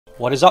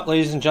What is up,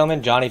 ladies and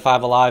gentlemen?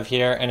 Johnny5 Alive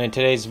here, and in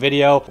today's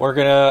video I'm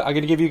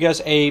gonna give you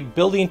guys a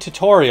building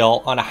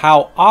tutorial on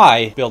how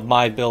I build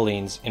my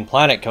buildings in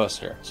Planet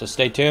Coaster. So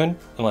stay tuned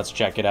and let's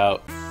check it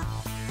out.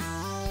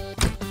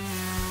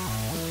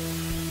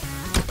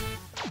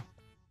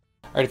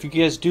 Alright, if you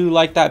guys do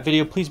like that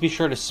video, please be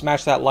sure to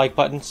smash that like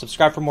button,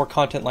 subscribe for more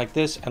content like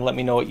this, and let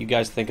me know what you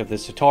guys think of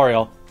this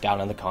tutorial down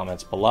in the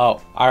comments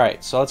below.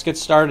 Alright, so let's get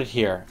started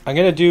here. I'm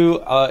gonna do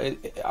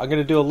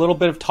a little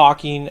bit of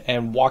talking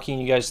and walking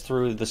you guys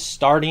through the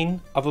starting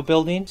of a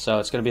building. So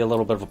it's gonna be a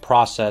little bit of a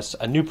process,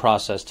 a new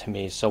process to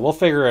me. So we'll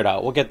figure it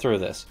out. We'll get through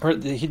this.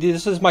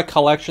 This is my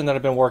collection that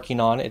I've been working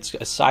on. It's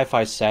a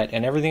sci-fi set,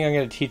 and everything I'm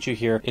gonna teach you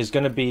here is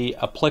gonna be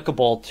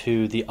applicable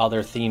to the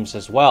other themes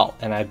as well.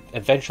 And I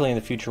eventually in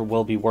the future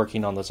will be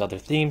working on those other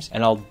themes,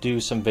 and I'll do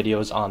some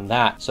videos on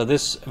that. So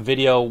this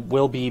video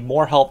will be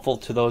more helpful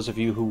to those of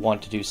you who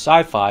want to do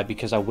sci-fi,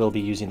 because I will be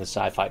using the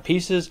sci-fi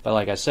pieces, but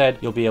like I said,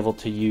 you'll be able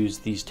to use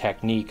these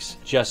techniques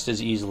just as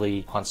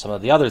easily on some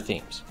of the other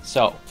themes.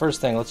 So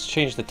first thing, let's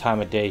change the time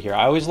of day here.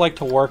 I always like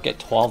to work at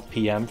 12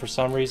 p.m. for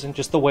some reason,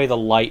 just the way the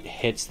light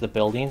hits the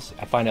buildings.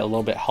 I find it a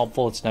little bit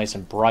helpful. It's nice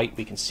and bright.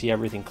 We can see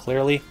everything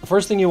clearly. The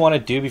first thing you want to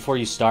do before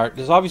you start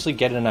is obviously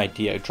get an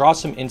idea, draw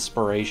some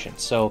inspiration.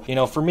 So, you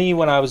know, for me,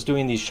 when I was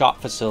doing these shop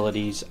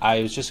facilities,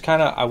 I was just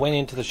I went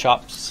into the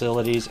shop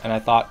facilities and I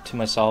thought to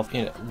myself,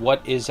 you know,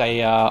 what is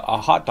a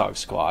hot dog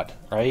squad,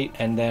 right?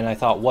 And then I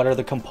thought, what are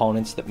the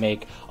components that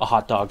make a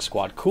hot dog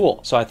squad cool?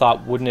 So I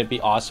thought, wouldn't it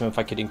be awesome if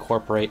I could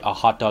incorporate a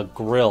hot dog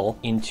grill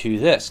into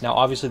this? Now,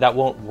 obviously that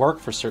won't work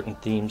for certain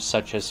themes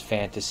such as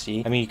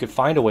fantasy. I mean, you could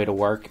find a way to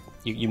work.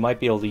 You might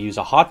be able to use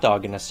a hot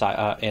dog in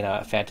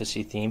a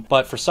fantasy theme,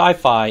 but for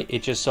sci-fi,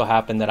 it just so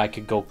happened that I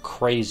could go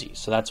crazy.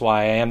 So that's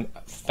why I am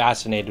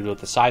fascinated with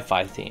the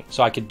sci-fi theme.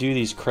 So I could do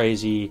these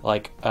crazy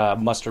like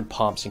mustard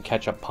pumps and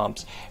ketchup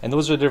pumps, and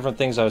those are different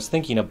things I was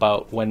thinking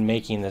about when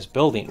making this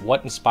building.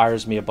 What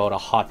inspires me about a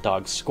hot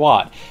dog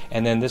squad?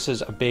 And then this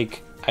is a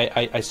big.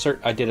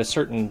 I did a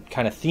certain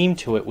kind of theme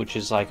to it, which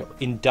is like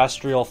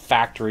industrial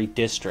factory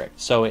district.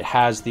 So it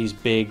has these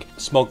big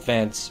smoke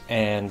vents,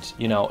 and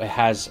you know, it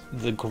has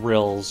the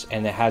grills,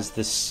 and it has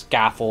this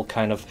scaffold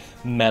kind of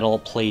metal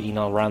plating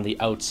around the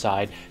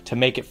outside to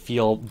make it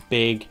feel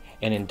big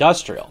and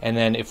industrial. And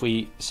then if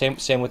we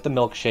same with the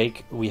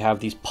milkshake, we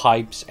have these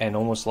pipes and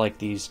almost like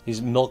these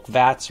milk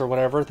vats or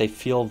whatever. They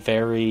feel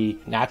very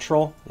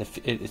natural.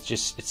 It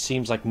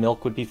seems like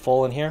milk would be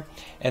full in here.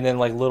 And then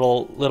like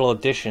little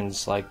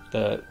additions like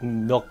the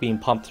milk being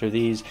pumped through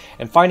these,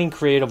 and finding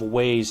creative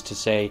ways to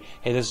say,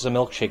 hey, this is a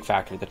milkshake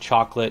factory. The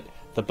chocolate,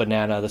 the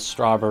banana, the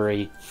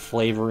strawberry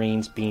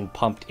flavorings being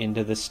pumped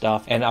into this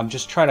stuff. And I'm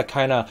just trying to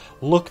kind of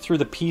look through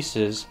the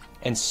pieces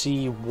and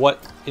see what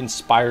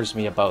inspires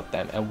me about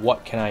them and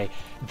what can I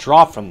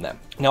draw from them.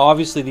 Now,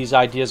 obviously these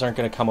ideas aren't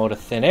going to come out of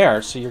thin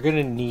air, so you're going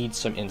to need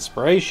some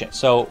inspiration.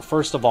 So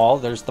first of all,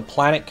 there's the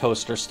Planet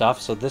Coaster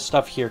stuff. So this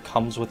stuff here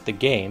comes with the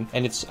game,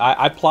 and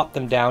I plot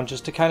them down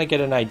just to kind of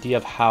get an idea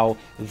of how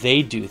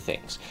they do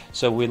things.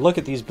 So we look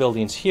at these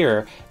buildings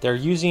here, they're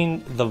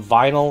using the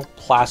vinyl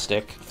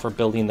plastic for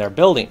building their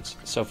buildings.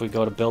 So if we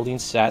go to building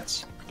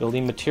sets,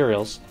 building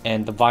materials,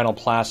 and the vinyl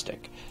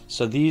plastic.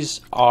 So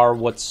these are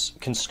what's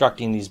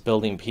constructing these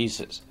building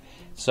pieces.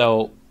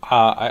 So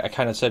I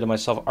kind of said to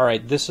myself, all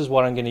right, this is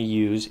what I'm going to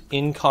use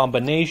in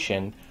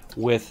combination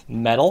with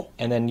metal,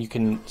 and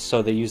then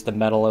so they use the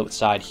metal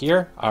outside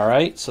here. All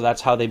right, so that's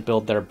how they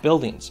build their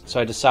buildings. So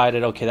I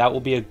decided, okay, that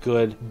will be a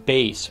good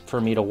base for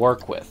me to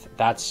work with.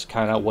 That's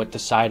kind of what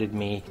decided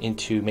me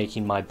into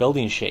making my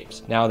building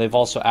shapes. Now they've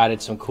also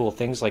added some cool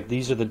things, like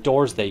these are the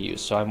doors they use.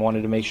 So I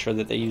wanted to make sure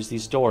that they use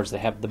these doors. They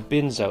have the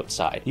bins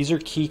outside. These are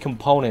key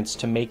components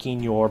to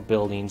making your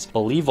buildings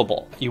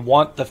believable. You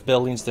want the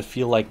buildings to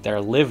feel like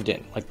they're lived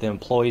in, like the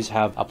employees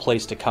have a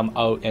place to come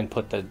out and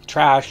put the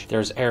trash.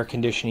 There's air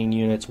conditioning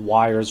units,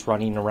 wires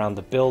running around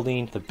the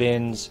building, the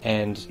bins,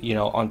 and you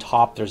know, on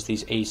top there's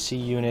these AC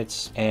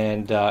units,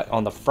 and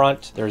on the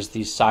front there's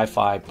these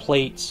sci-fi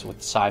plates with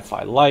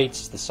sci-fi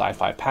lights, the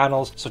sci-fi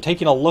panels. So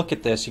taking a look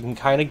at this, you can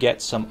kind of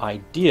get some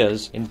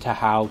ideas into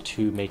how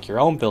to make your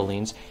own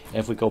buildings. And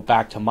if we go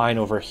back to mine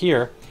over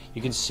here,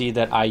 you can see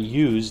that I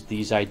use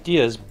these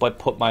ideas but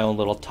put my own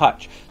little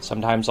touch.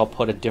 Sometimes I'll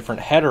put a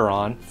different header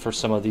on. For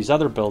some of these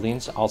other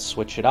buildings, I'll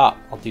switch it up.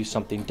 I'll do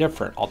something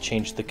different. I'll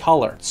change the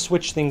color,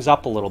 switch things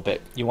up a little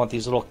bit. You want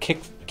these little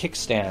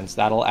kickstands.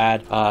 That'll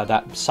add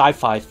that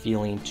sci-fi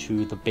feeling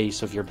to the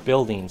base of your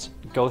buildings.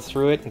 Go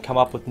through it and come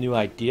up with new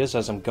ideas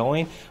as I'm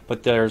going,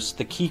 but there's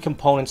the key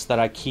components that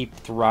I keep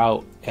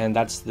throughout, and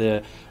that's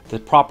the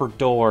proper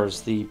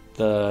doors, the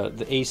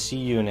AC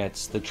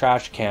units, the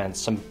trash cans,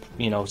 some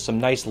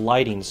nice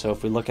lighting. So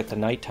if we look at the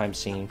nighttime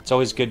scene, it's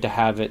always good to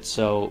have it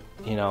so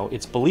you know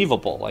it's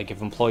believable. Like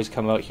if employees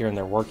come out here and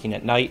they're working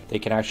at night, they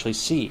can actually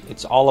see.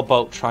 It's all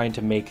about trying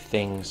to make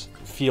things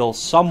feel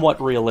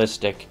somewhat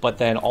realistic, but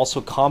then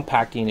also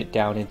compacting it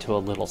down into a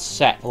little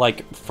set.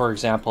 Like for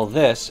example,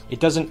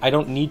 I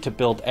don't need to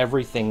build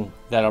everything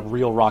that a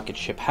real rocket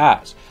ship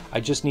has. I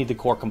just need the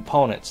core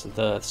components,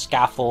 the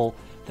scaffold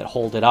that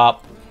hold it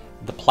up,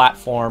 the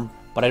platform,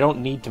 but I don't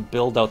need to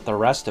build out the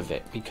rest of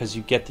it, because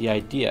you get the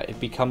idea. It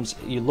becomes,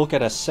 you look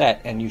at a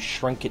set and you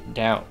shrink it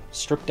down,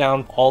 strip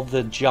down all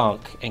the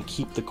junk and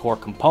keep the core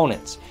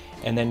components,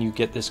 and then you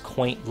get this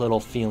quaint little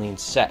feeling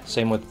set.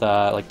 Same with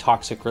like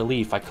Toxic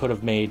Relief. I could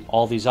have made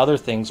all these other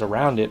things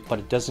around it, but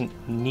it doesn't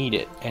need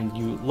it. And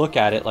you look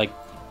at it like,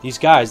 these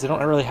guys, they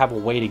don't really have a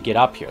way to get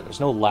up here. There's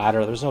no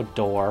ladder, there's no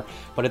door,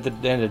 but at the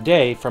end of the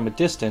day, from a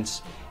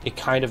distance, it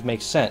kind of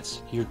makes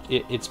sense.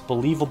 It's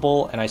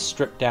believable, and I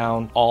stripped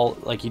down all,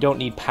 like, you don't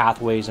need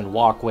pathways and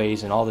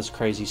walkways and all this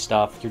crazy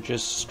stuff. You're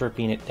just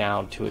stripping it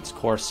down to its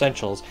core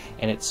essentials,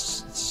 and it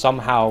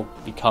somehow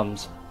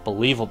becomes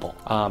believable.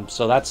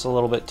 So that's a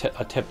little bit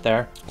a tip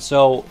there.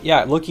 So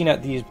yeah, looking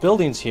at these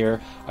buildings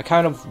here, I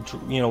kind of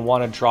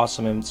want to draw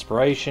some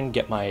inspiration,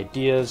 get my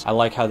ideas. I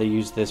like how they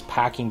use this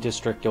packing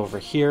district over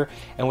here,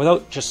 and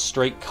without just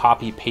straight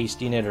copy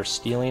pasting it or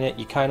stealing it,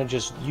 you kind of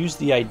just use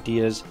the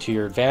ideas to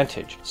your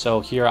advantage. So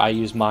here I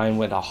use mine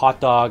with a hot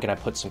dog, and I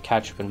put some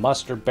ketchup and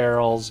mustard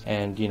barrels,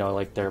 and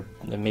like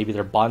maybe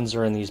their buns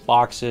are in these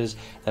boxes.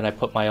 Then I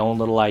put my own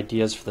little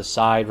ideas for the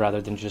side,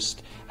 rather than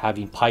just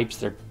having pipes.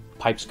 They're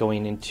pipes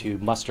going into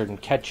mustard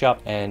and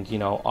ketchup, and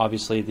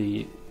obviously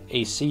the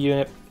AC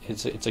unit,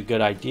 it's a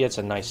good idea, it's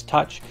a nice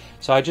touch.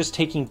 So I just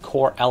taking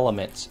core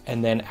elements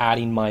and then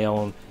adding my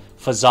own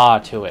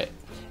facade to it.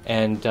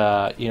 And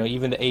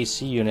even the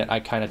AC unit, I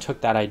kind of took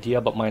that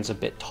idea, but mine's a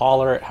bit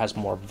taller, it has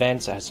more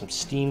vents, it has some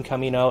steam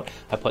coming out.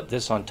 I put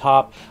this on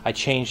top, I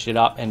changed it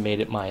up and made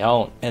it my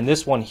own. And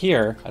this one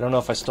here, I don't know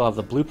if I still have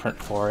the blueprint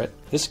for it,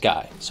 this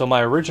guy. So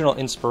my original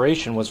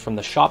inspiration was from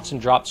the Shops and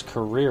Drops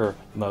career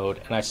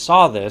mode, and I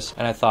saw this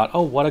and I thought,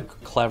 oh, what a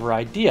clever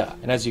idea.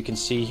 And as you can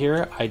see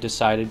here, I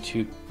decided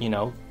to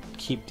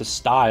keep the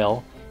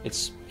style.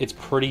 It's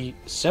pretty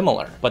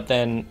similar, but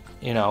then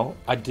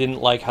I didn't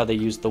like how they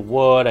used the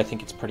wood. I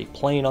think it's pretty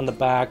plain on the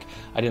back.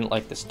 I didn't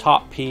like this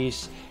top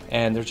piece,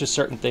 and there's just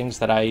certain things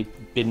that I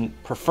didn't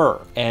prefer.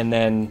 And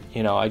then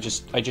I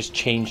just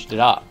changed it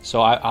up.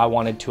 So I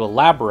wanted to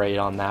elaborate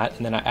on that,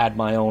 and then I add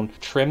my own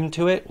trim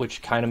to it,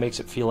 which kind of makes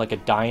it feel like a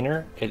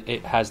diner.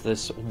 It has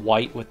this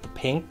white with the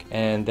pink,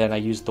 and then I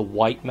used the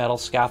white metal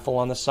scaffold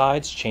on the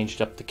sides,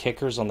 changed up the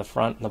kickers on the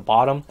front and the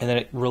bottom, and then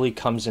it really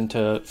comes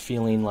into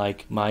feeling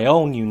like my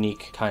own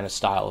unique kind of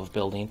style of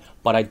building.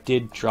 But I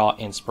did draw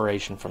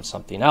inspiration from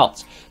something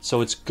else.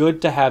 So it's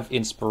good to have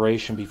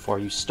inspiration before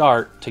you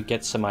start, to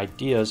get some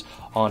ideas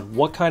on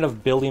what kind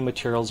of building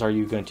materials are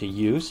you going to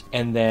use,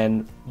 and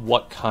then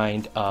what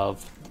kind of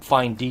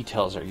fine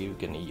details are you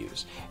going to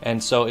use.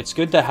 And so it's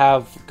good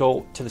to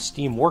go to the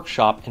Steam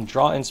Workshop and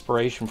draw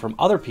inspiration from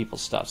other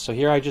people's stuff. So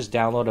here I just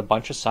download a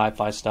bunch of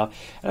sci-fi stuff,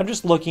 and I'm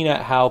just looking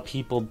at how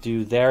people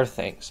do their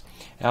things.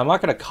 And I'm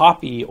not going to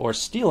copy or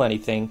steal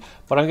anything,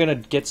 but I'm going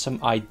to get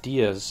some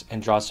ideas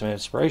and draw some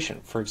inspiration.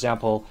 For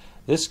example,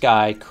 this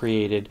guy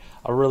created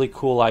a really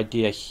cool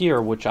idea here,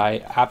 which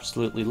I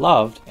absolutely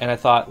loved, and I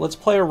thought, let's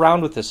play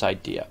around with this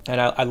idea. And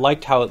I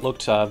liked how it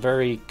looked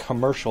very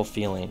commercial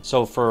feeling.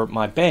 So for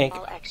my bank,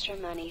 all extra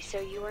money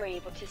so you were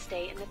able to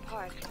stay in the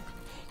park.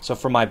 So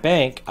for my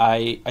bank,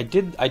 I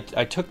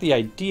took the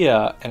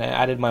idea and I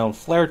added my own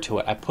flair to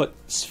it. I put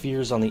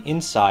spheres on the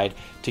inside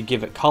to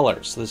give it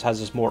colors. So this has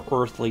this more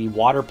earthly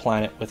water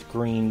planet with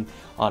green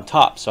on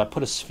top. So I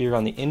put a sphere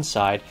on the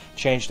inside,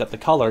 changed up the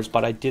colors,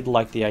 but I did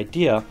like the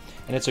idea,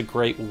 and it's a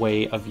great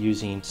way of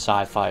using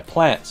sci-fi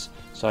plants.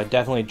 So I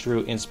definitely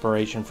drew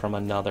inspiration from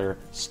another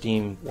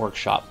Steam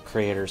Workshop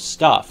creator's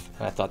stuff,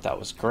 and I thought that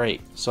was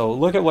great. So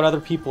look at what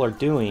other people are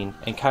doing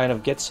and kind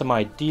of get some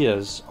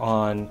ideas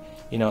on,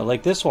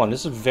 like this one.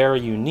 This is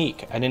very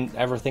unique. I didn't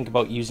ever think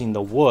about using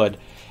the wood,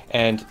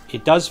 and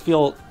it does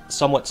feel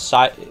somewhat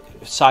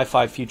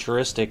sci-fi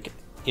futuristic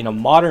in a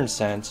modern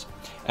sense.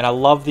 And I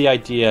love the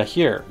idea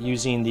here,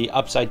 using the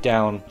upside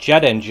down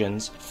jet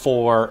engines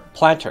for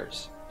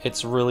planters.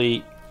 It's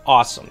really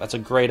awesome. That's a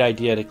great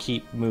idea to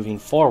keep moving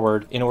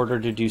forward in order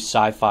to do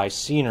sci-fi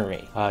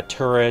scenery,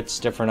 turrets,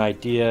 different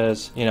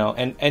ideas,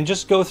 and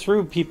just go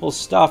through people's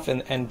stuff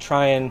and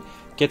try and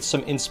get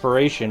some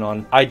inspiration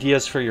on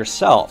ideas for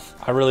yourself.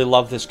 I really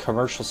love this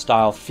commercial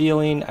style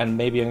feeling, and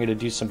maybe I'm going to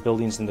do some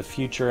buildings in the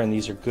future, and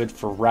these are good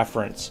for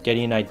reference,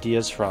 getting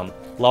ideas from.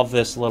 Love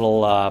this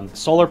little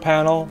solar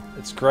panel.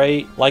 It's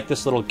great. Like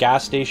this little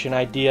gas station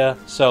idea.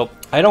 So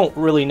I don't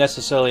really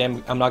necessarily,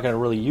 I'm not going to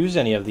really use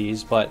any of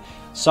these, but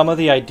some of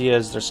the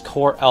ideas, there's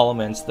core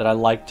elements that I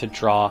like to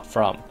draw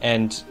from.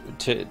 And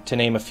to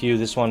name a few,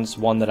 this one's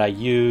one that I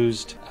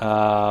used.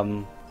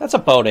 That's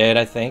about it,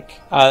 I think.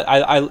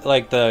 I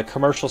like the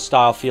commercial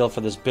style feel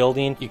for this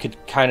building. You could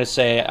kind of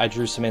say I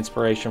drew some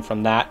inspiration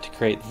from that to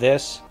create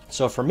this.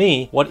 So for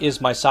me, what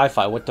is my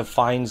sci-fi? What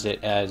defines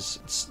it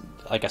as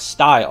like a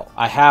style?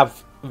 I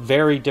have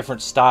very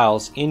different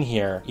styles in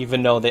here,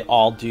 even though they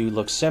all do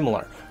look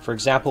similar. For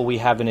example, we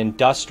have an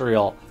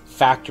industrial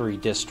factory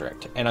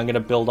district, and I'm going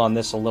to build on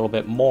this a little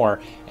bit more,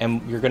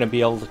 and you're going to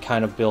be able to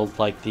kind of build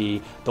like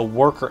the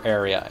worker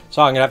area.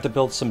 So I'm going to have to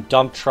build some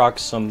dump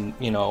trucks, some,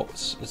 you know,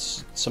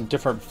 some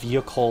different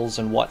vehicles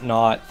and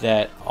whatnot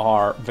that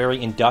are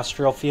very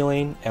industrial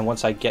feeling, and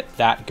once I get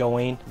that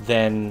going,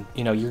 then,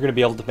 you know, you're going to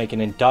be able to make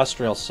an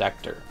industrial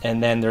sector.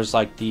 And then there's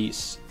like the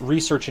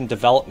research and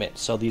development,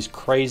 so these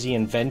crazy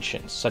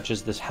inventions such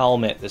as this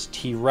helmet, this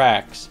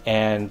T-Rex,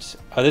 and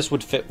this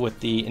would fit with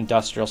the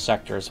industrial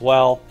sector as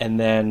well. And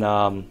then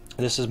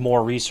this is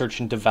more research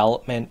and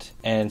development,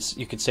 and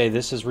you could say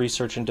this is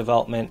research and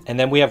development. And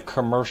then we have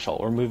commercial.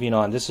 We're moving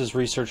on. This is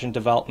research and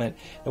development,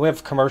 and we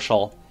have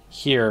commercial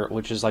here,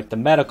 which is like the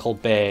medical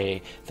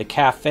bay, the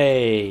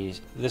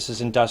cafes. This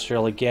is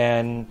industrial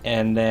again,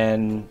 and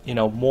then, you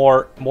know,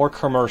 more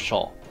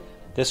commercial.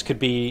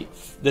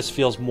 This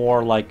feels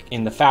more like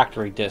in the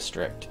factory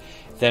district.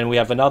 Then we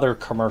have another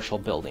commercial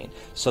building.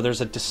 So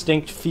there's a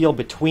distinct feel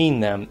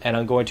between them, and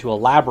I'm going to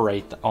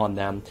elaborate on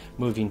them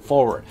moving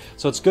forward.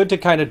 So it's good to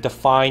kind of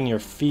define your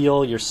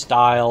feel, your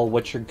style,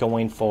 what you're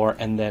going for,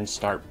 and then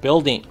start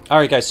building. All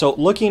right, guys, so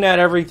looking at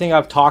everything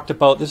I've talked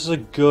about, this is a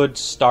good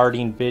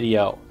starting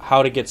video,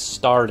 how to get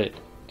started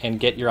and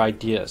get your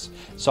ideas.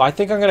 So I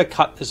think I'm going to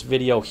cut this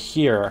video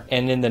here,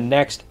 and in the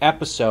next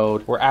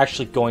episode we're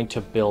actually going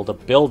to build a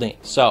building.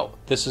 So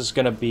this is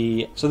going to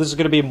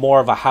be more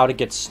of a how to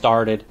get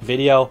started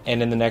video,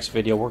 and in the next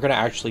video we're going to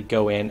actually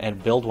go in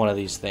and build one of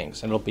these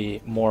things, and it'll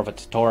be more of a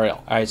tutorial.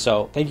 All right,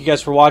 so thank you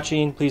guys for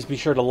watching. Please be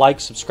sure to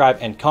like, subscribe,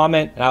 and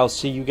comment, and I will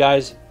see you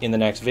guys in the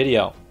next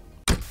video.